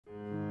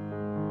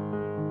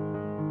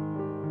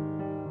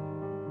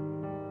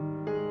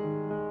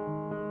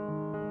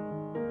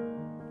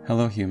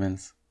Hello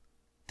humans.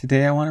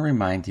 Today I want to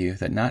remind you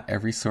that not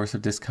every source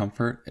of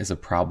discomfort is a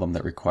problem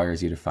that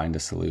requires you to find a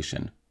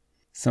solution.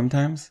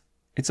 Sometimes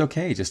it's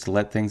okay just to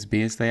let things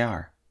be as they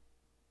are.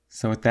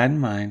 So with that in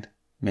mind,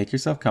 make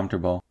yourself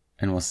comfortable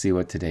and we'll see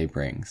what today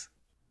brings.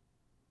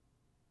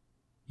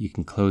 You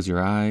can close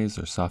your eyes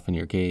or soften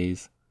your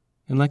gaze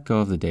and let go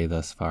of the day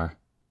thus far.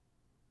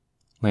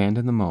 Land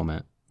in the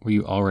moment where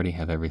you already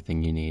have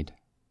everything you need.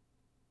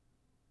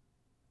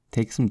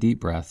 Take some deep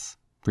breaths,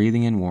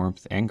 breathing in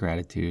warmth and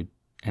gratitude,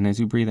 and as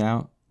you breathe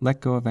out, let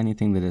go of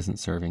anything that isn't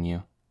serving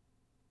you.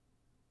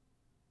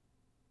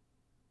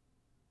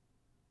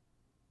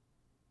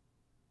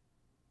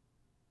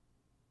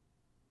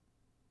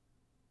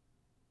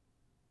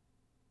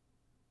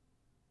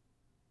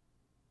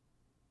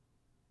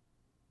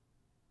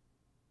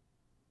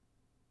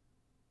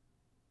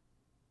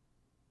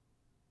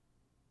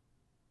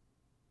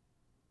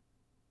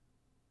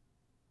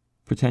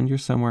 Pretend you're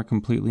somewhere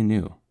completely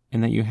new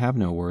and that you have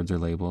no words or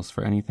labels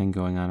for anything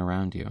going on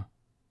around you.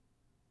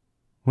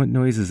 What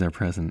noises are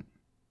present?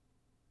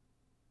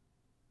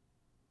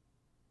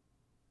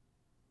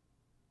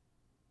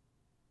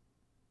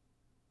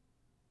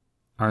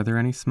 Are there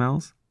any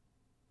smells?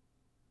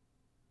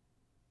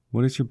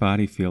 What does your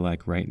body feel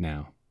like right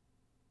now?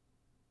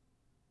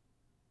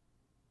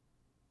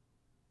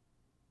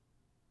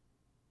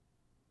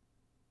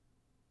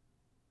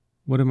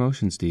 What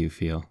emotions do you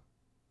feel?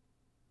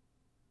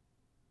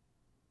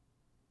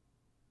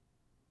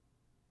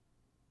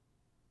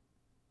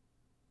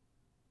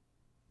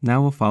 Now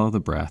we'll follow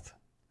the breath,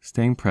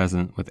 staying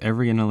present with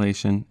every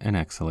inhalation and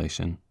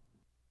exhalation.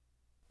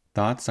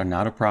 Thoughts are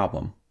not a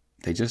problem.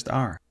 They just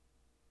are.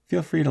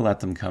 Feel free to let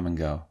them come and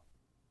go.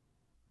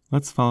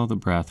 Let's follow the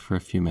breath for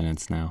a few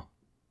minutes now.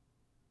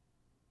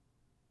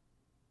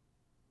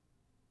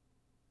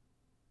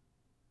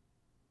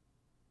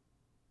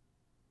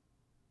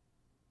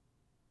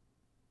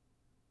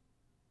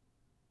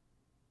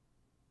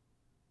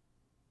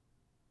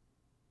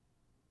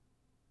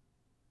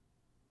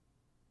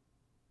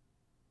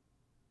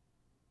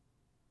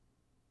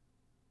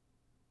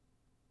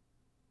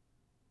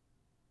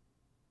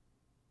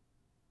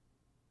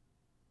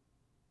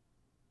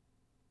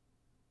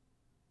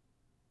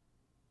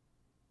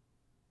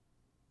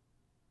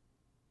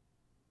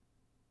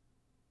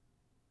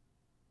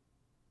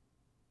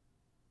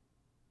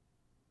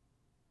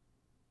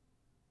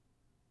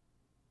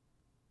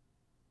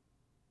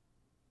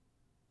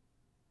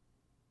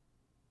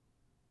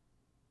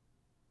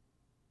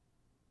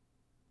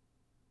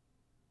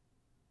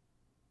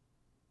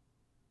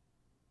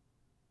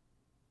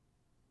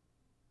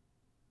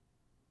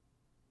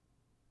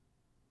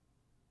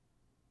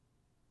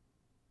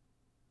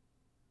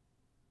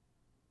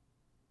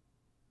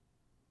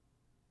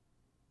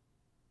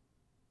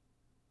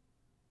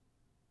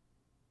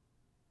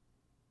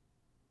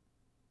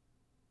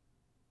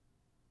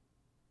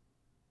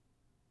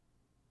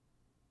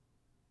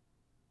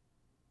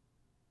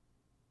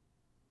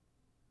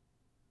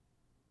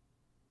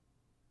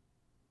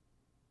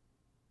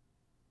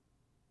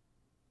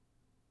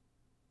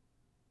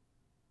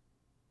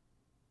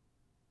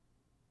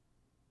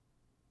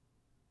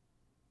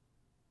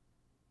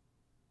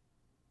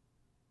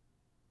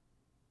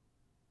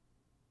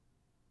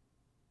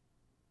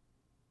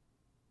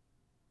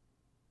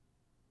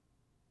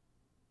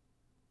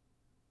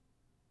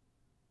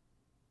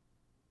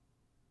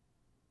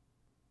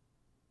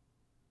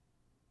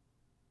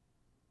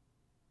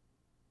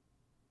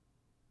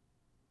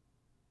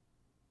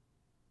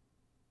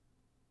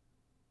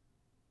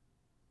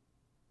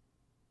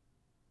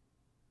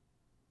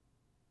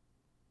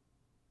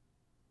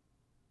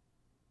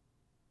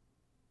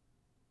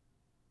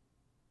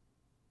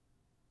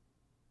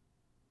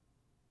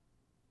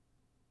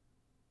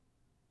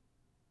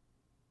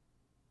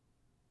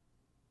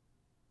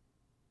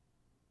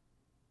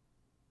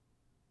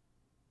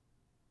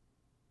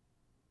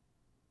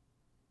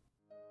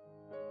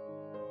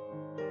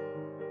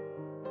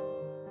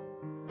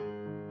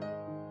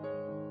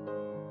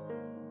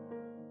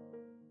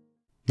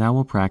 Now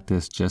we'll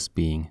practice just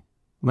being.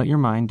 Let your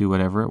mind do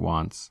whatever it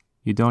wants.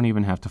 You don't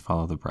even have to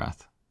follow the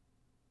breath.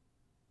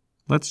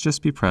 Let's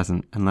just be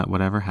present and let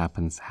whatever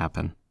happens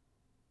happen.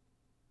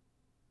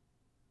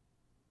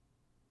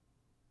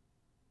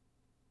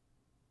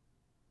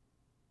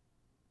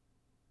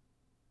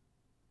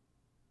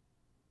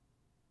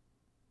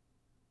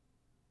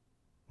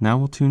 Now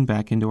we'll tune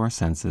back into our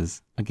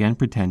senses, again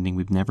pretending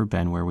we've never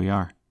been where we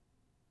are.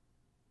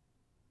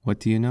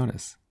 What do you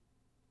notice?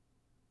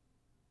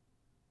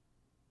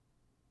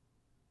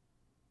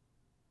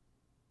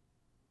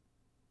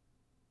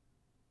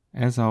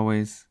 As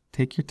always,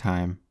 take your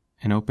time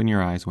and open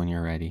your eyes when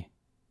you're ready.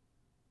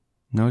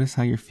 Notice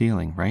how you're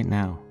feeling right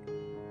now.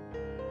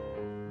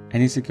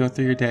 And as you go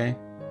through your day,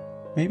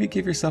 maybe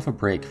give yourself a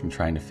break from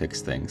trying to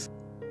fix things,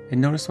 and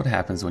notice what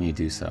happens when you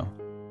do so.